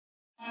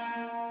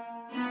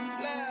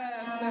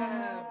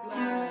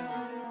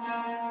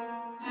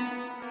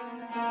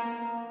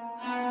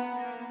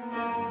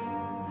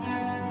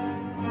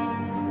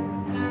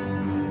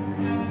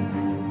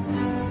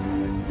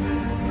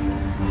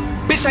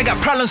Bitch, I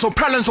got problems on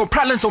problems on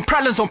problems on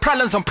problems on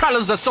problems on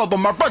problems I solve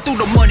them. I run through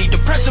the money, the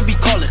pressure be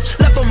calling.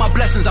 Left on my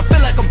blessings, I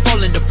feel like I'm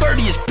falling. The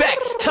birdie is back,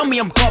 tell me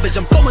I'm garbage.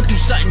 I'm going through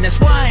something, that's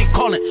why I ain't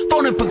calling.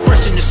 Phone and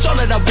progression, it's all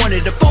that I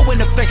wanted. The phone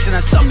and affection, I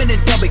summon and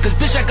dub it. Cause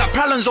bitch, I got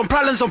problems on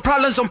problems on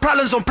problems on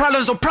problems on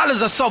problems on problems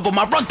I solve them.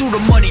 I run through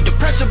the money, the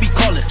pressure be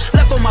calling.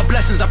 Left on my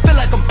blessings, I feel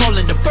like I'm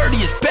falling. The birdie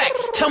is back,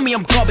 tell me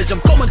I'm garbage. I'm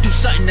going through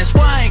something, that's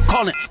why I ain't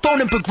calling. Phone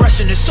and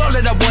progression, it's all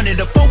that I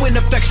wanted. The phone and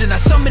affection, I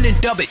summon and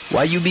dub it.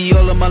 Why you be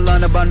all on my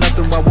line about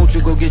nothing? Why won't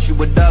you go get you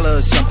 $1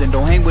 or something?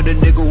 Don't hang with a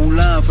nigga who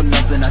lying for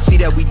nothing. I see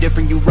that we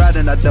different, you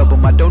riding, I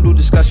double. I don't do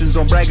discussions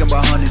on bragging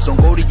about hundreds. Don't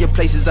go to your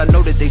places, I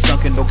know that they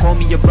sunken. Don't call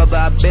me your brother,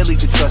 I barely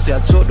could trust it. I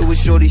talked to a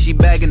shorty, she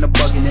bagging the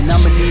bugging. And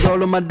I'ma need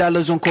all of my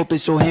dollars on corporate,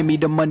 so hand me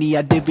the money,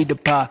 I divvy the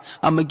pie.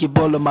 I'ma give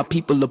all of my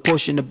people a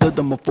portion to build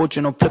them a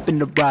fortune. I'm flipping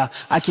the ride.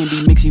 I can't be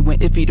mixy when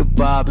iffy the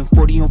vibe. And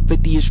 40 on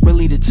 50 is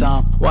really the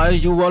time. Why are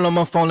you all on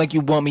my phone like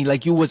you want me?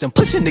 Like you wasn't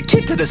pushing the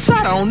kid to the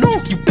side. I don't know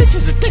if you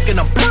bitches are thinking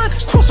I'm blind.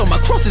 Cross on my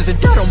crosses and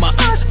dot on my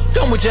eyes.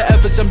 Done with your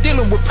efforts, I'm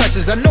dealing with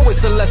pressures. I know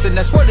it's a lesson,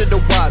 that's word of the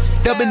wise.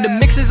 Dubbing the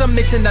mixes I'm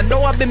mixing, I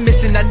know I've been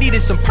missing. I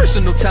needed some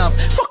personal time.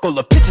 Fuck all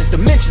the pictures,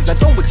 dimensions. I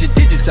don't with your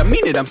digits, I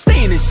mean it, I'm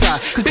staying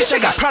inside. Cause bitch, I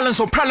got problems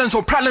on problems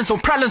on problems on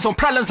problems on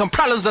problems on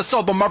problems I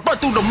solve them. I run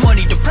through the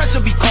money, the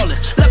pressure be calling.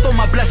 Left on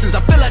my blessings,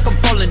 I feel like I'm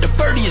falling. The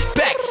birdie is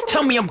back,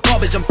 tell me I'm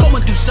garbage. I'm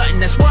going through something,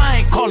 that's why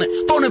I ain't calling.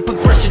 Phone and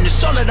progression,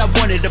 it's all that I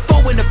wanted. The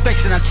phone and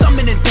affection, I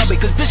summon and dub it.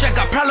 Cause bitch, I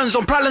got problems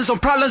on problems on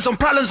problems on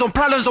problems on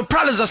problems on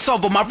problems I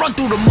solve them. I run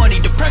through the money,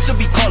 the pressure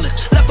be calling.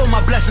 Left on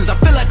my blessings, I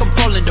feel like I'm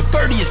falling. The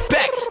birdie is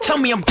back, tell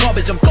me I'm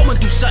garbage. I'm going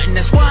through something,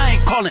 that's why I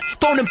ain't calling.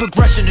 Phone and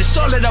progression, it's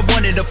all that I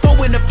wanted. The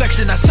phone and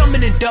affection, I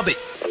summon and dub it.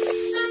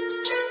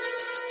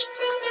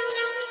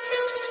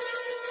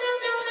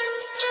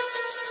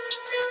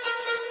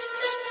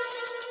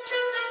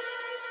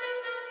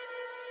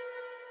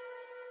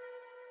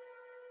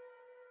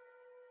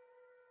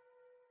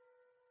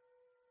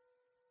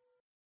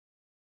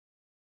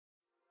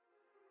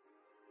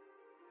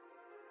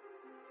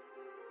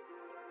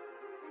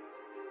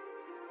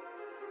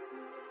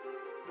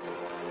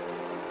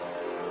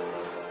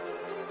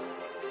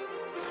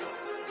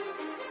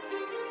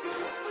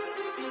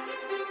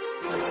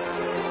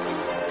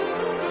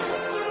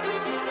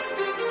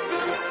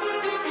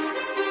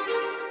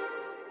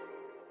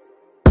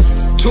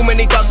 Too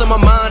many thoughts on my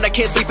mind, I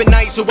can't sleep at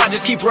night, so I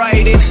just keep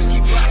writing.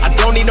 I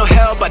don't need no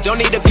help, I don't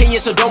need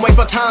opinions, so don't waste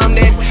my time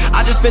then.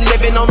 I just been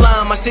living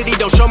online, my city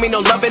don't show me no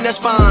loving, that's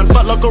fine.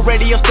 Fuck local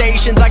radio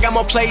stations, I got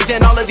more plays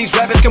than all of these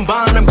rappers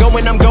combined. I'm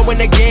going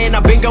again,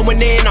 I've been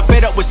going in, I'm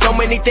fed up with so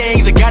many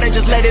things. I gotta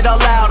just let it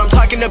all out, I'm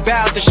talking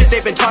about the shit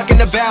they've been talking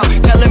about.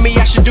 Telling me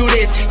I should do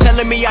this,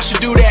 telling me I should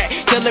do that.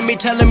 Telling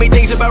me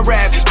things about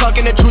rap.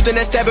 Talking the truth and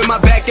then stabbing my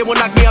back, they will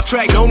knock me off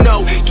track. No,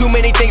 too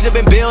many things have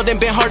been building,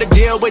 been hard to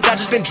deal with, I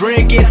just been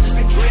drinking.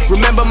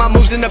 Remember my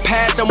moves in the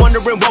past, I'm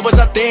wondering what was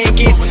I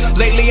thinking.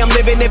 Lately I'm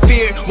living in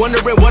fear,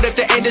 wondering what if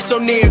the end is so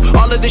near.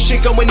 All of this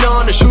shit going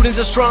on, the shootings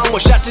are strong.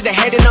 One shot to the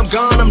head and I'm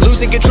gone. I'm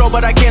losing control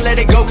but I can't let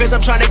it go, cause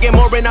I'm trying to get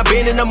more. And I've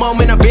been in the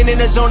moment, I've been in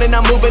the zone, and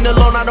I'm moving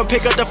alone. I don't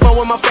pick up the phone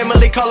when my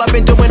family call, I've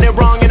been doing it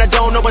wrong and I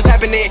don't know what's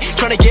happening.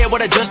 Trying to get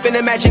what I just been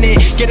imagining,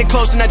 getting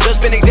close and I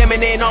just been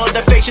examining all of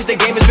the fake shit the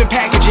game has been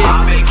packaging.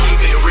 I've been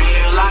keeping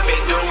real, I've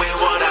been doing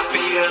what I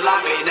feel.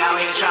 I've been out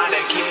here trying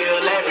to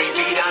kill every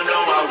beat, I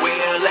know I will.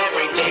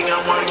 Everything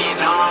I'm working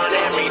on,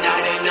 every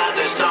night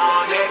another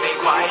song. They been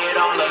quiet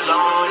all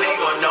along, they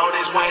gon'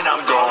 notice when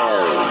I'm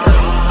gone.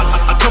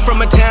 I come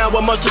from a town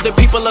where most of the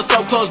people are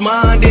so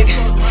close-minded.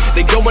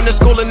 They go into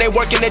school and they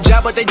work in a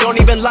job but they don't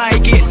even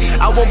like it.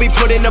 I won't be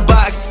put in a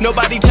box,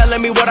 nobody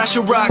telling me what I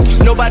should rock.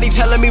 Nobody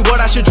telling me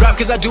what I should drop,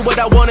 cause I do what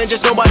I want and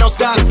just know I don't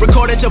stop.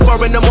 Recording till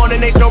 4 in the morning,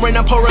 they snoring.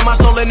 I'm pouring my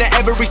soul into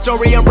every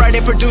story. I'm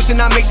writing,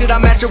 producing, I mix it, I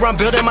master. I'm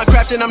building my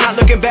craft and I'm not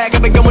looking back.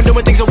 I've been going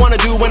doing things I wanna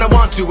do when I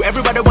want to.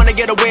 Everybody wanna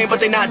get away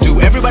but they not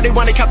do. Everybody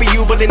wanna copy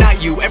you but they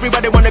not you.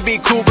 Everybody wanna be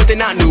cool but they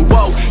not new.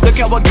 Whoa, look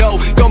how I go,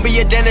 gonna be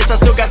a dentist, I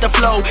still got the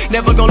flow.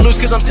 Never gonna lose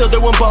cause I'm still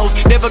doing both.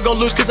 Never gonna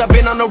lose cause I've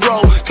been on the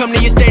road. Come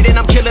to your state and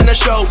I'm killing the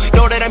show.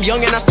 Know that I'm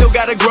young and I still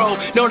gotta grow.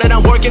 Know that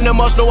I'm working the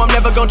most, know I'm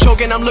never gonna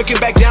choke. And I'm looking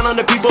back down on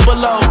the people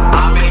below.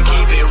 I've been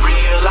keeping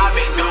real, I've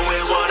been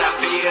doing what I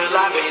feel.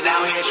 I've been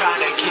out here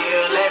trying to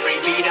kill every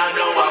beat, I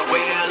know I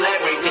will.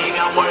 Everything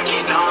I'm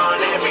working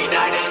on, every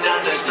night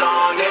another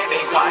song. They've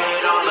been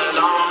quiet all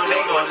along,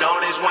 they gon'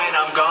 notice when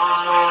I'm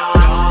gone.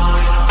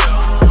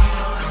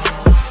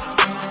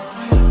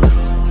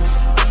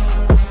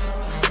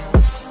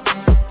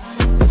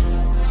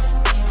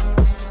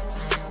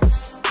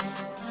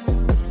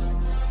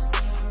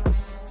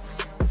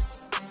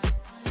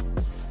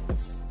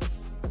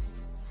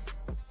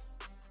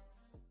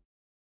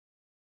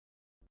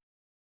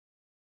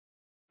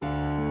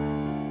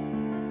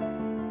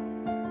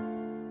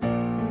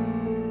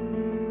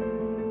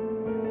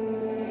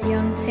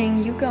 Young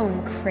Ting, you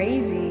going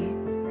crazy.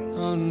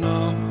 Oh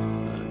no,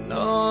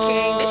 no.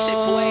 King, this shit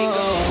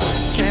fuego.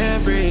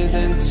 Can't breathe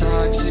in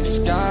toxic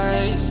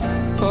skies.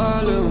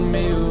 Pollute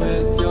me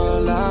with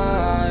your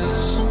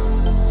lies.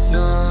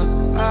 Yeah,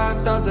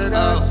 I thought that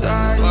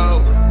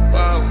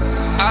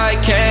I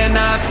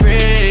cannot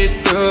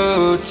breathe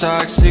through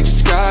toxic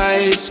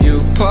skies. You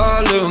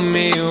pollute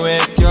me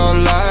with your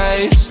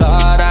lies.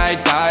 Thought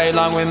I'd die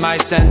along with my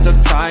sense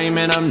of time,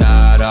 and I'm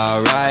not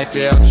alright.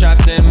 Feel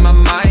trapped in my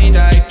mind,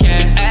 I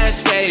can't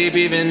escape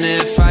even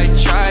if I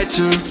try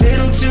to.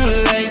 Little too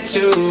late,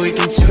 too weak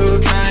and too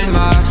kind.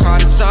 My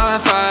heart is on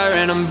fire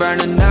and I'm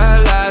burning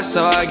alive,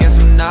 so I guess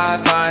I'm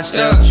not fine.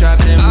 Still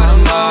trapped in my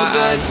mind. I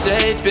know the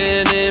date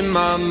been in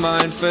my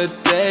mind for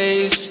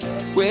days.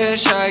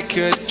 Wish I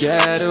could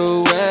get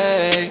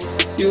away.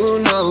 You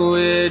know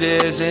it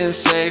isn't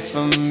safe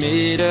for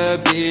me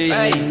to be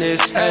in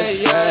this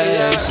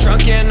headspace.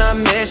 Drunk and I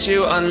miss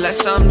you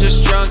unless I'm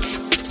just drunk.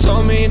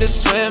 Told me to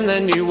swim,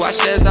 then you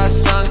watched as I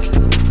sunk.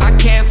 I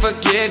can't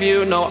forgive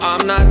you, no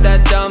I'm not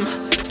that dumb.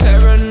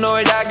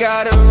 Paranoid, I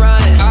gotta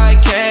run. I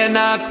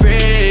cannot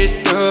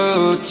breathe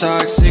through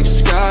toxic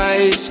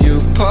skies. You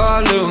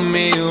pollute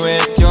me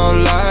with your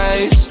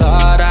lies.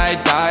 Thought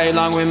I'd die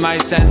along with my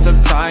sense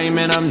of time,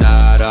 and I'm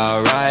not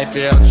alright.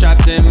 Feel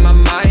trapped in my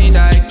mind,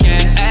 I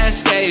can't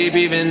escape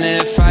even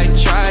if I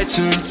try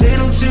to.